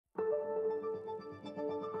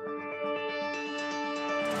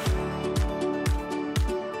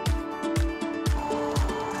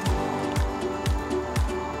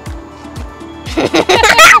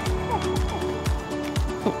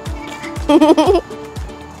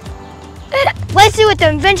Let's see what the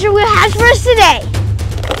inventor wheel has for us today.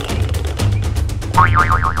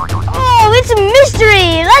 Oh, it's a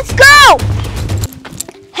mystery. Let's go.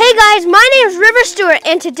 Hey guys, my name is River Stewart,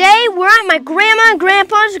 and today we're at my grandma and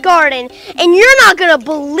grandpa's garden, and you're not gonna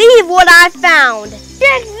believe what I found.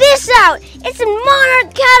 Check this out. It's a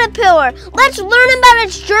Monarch Caterpillar. Let's learn about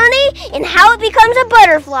its journey and how it becomes a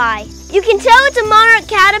butterfly. You can tell it's a Monarch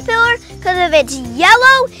Caterpillar because of its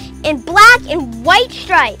yellow and black and white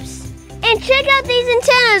stripes. And check out these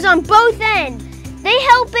antennas on both ends. They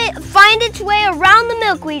help it find its way around the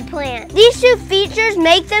milkweed plant. These two features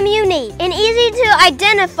make them unique and easy to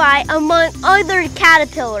identify among other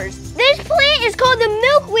caterpillars. This plant is called the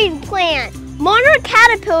milkweed plant. Monarch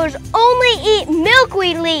caterpillars only eat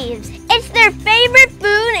milkweed leaves. It's their favorite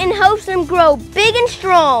food and helps them grow big and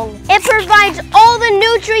strong. It provides all the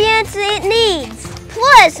nutrients it needs.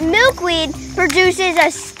 Plus, milkweed produces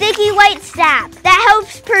a sticky white sap that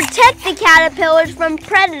helps protect the caterpillars from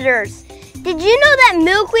predators. Did you know that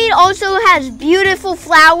milkweed also has beautiful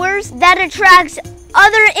flowers that attracts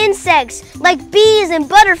other insects like bees and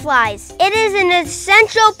butterflies? It is an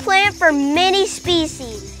essential plant for many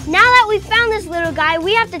species. Now that we've found this little guy,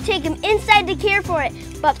 we have to take him inside to care for it.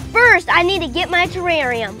 But first, I need to get my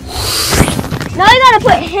terrarium. Now I gotta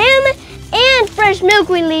put him and fresh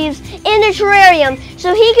milkweed leaves in the terrarium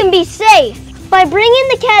so he can be safe. By bringing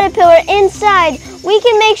the caterpillar inside, we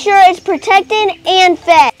can make sure it's protected and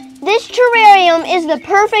fed. This terrarium is the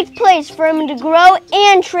perfect place for him to grow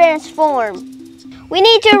and transform. We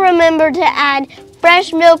need to remember to add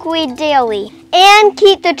fresh milkweed daily and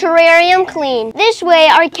keep the terrarium clean. This way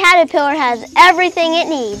our caterpillar has everything it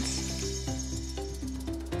needs.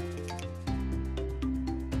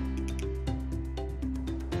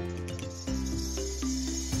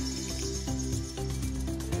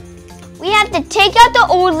 We have to take out the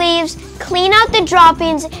old leaves, clean out the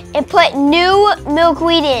droppings, and put new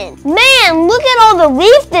milkweed in. Man, look at all the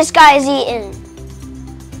leaf this guy's eaten.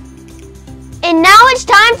 And now it's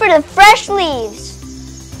time for the fresh leaves.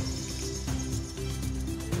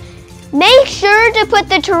 Make sure to put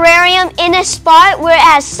the terrarium in a spot where it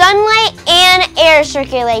has sunlight and air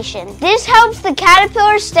circulation. This helps the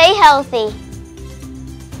caterpillar stay healthy.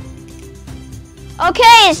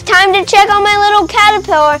 Okay, it's time to check on my little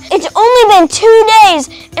caterpillar. It's only been 2 days,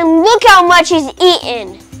 and look how much he's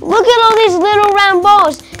eaten. Look at all these little round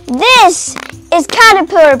balls. This is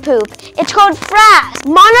caterpillar poop. It's called frass.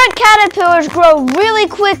 Monarch caterpillars grow really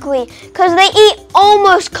quickly because they eat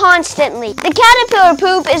almost constantly. The caterpillar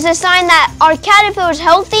poop is a sign that our caterpillar is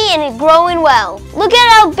healthy and is growing well. Look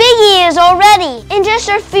at how big he is already. In just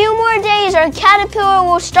a few more days, our caterpillar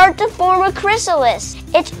will start to form a chrysalis.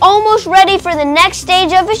 It's almost ready for the next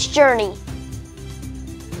stage of its journey.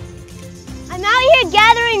 I'm out here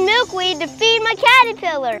gathering milkweed to feed my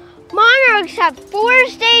caterpillar. Monarchs have 4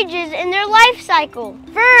 stages in their life cycle.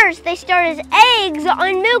 First, they start as eggs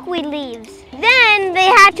on milkweed leaves. Then they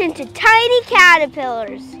hatch into tiny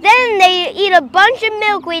caterpillars. Then they eat a bunch of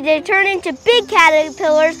milkweed to turn into big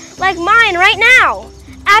caterpillars like mine right now.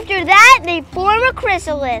 After that, they form a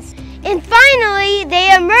chrysalis. And finally,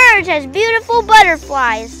 they emerge as beautiful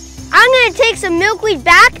butterflies. I'm going to take some milkweed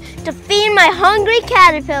back to feed my hungry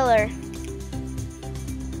caterpillar.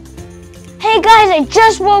 Hey guys, I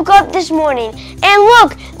just woke up this morning, and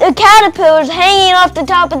look, the caterpillar's hanging off the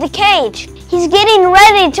top of the cage. He's getting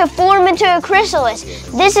ready to form into a chrysalis.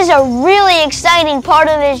 This is a really exciting part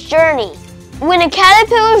of his journey. When a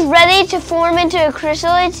caterpillar is ready to form into a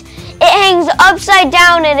chrysalis, it hangs upside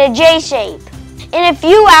down in a J shape. In a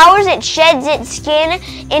few hours, it sheds its skin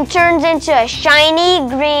and turns into a shiny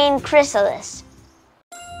green chrysalis.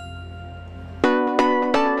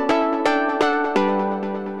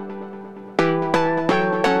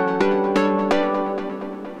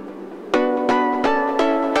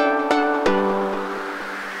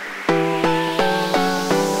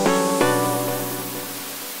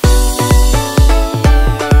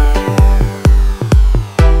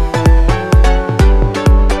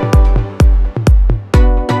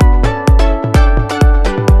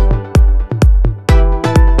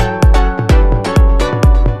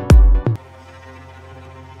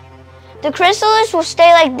 The chrysalis will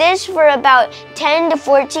stay like this for about 10 to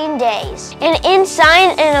 14 days. And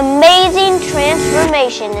inside, an amazing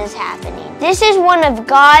transformation is happening. This is one of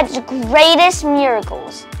God's greatest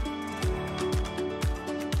miracles.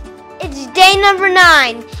 It's day number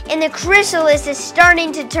 9, and the chrysalis is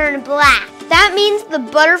starting to turn black. That means the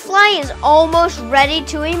butterfly is almost ready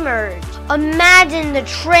to emerge. Imagine the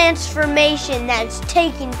transformation that's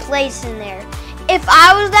taking place in there. If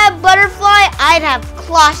I was that butterfly, I'd have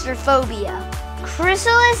claustrophobia.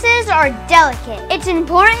 Chrysalises are delicate. It's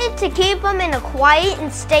important to keep them in a quiet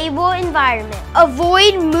and stable environment.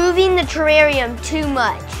 Avoid moving the terrarium too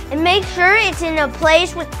much. And make sure it's in a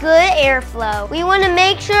place with good airflow. We want to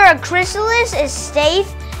make sure a chrysalis is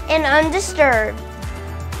safe and undisturbed.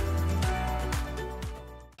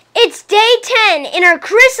 It's day 10 and our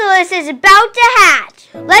chrysalis is about to hatch.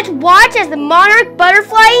 Let's watch as the monarch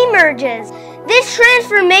butterfly emerges. This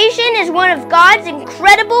transformation is one of God's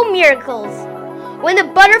incredible miracles. When the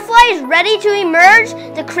butterfly is ready to emerge,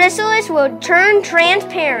 the chrysalis will turn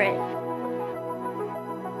transparent.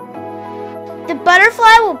 The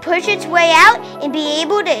butterfly will push its way out and be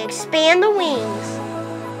able to expand the wings.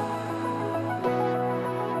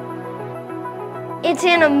 It's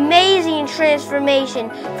an amazing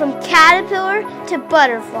transformation from caterpillar to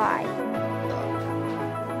butterfly.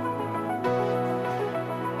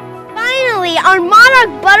 Finally, our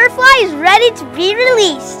monarch butterfly is ready to be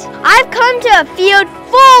released. I've come to a field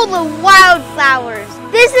full of wildflowers.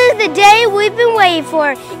 This is the day we've been waiting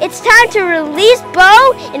for. It's time to release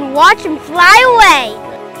Bo and watch him fly away.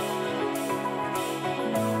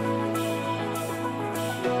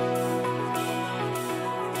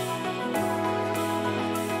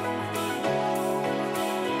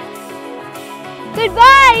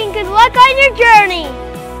 Goodbye and good luck on your journey.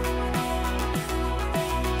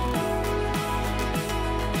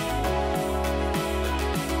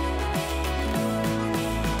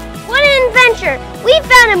 What an adventure! We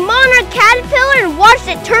found a monarch caterpillar and watched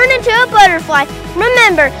it turn into a butterfly.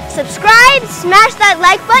 Remember, subscribe, smash that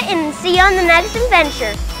like button, and see you on the next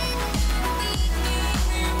adventure.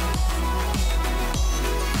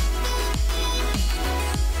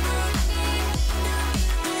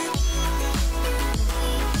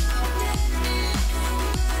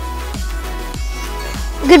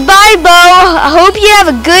 Goodbye, Bo. I hope you have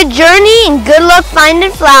a good journey and good luck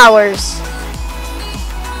finding flowers.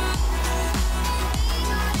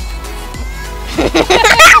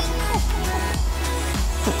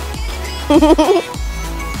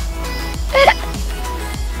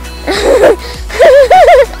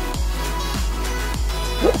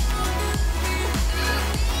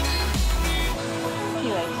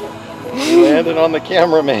 He landed on the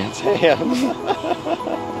cameraman's hand.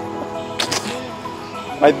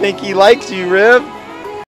 I think he likes you, Riv.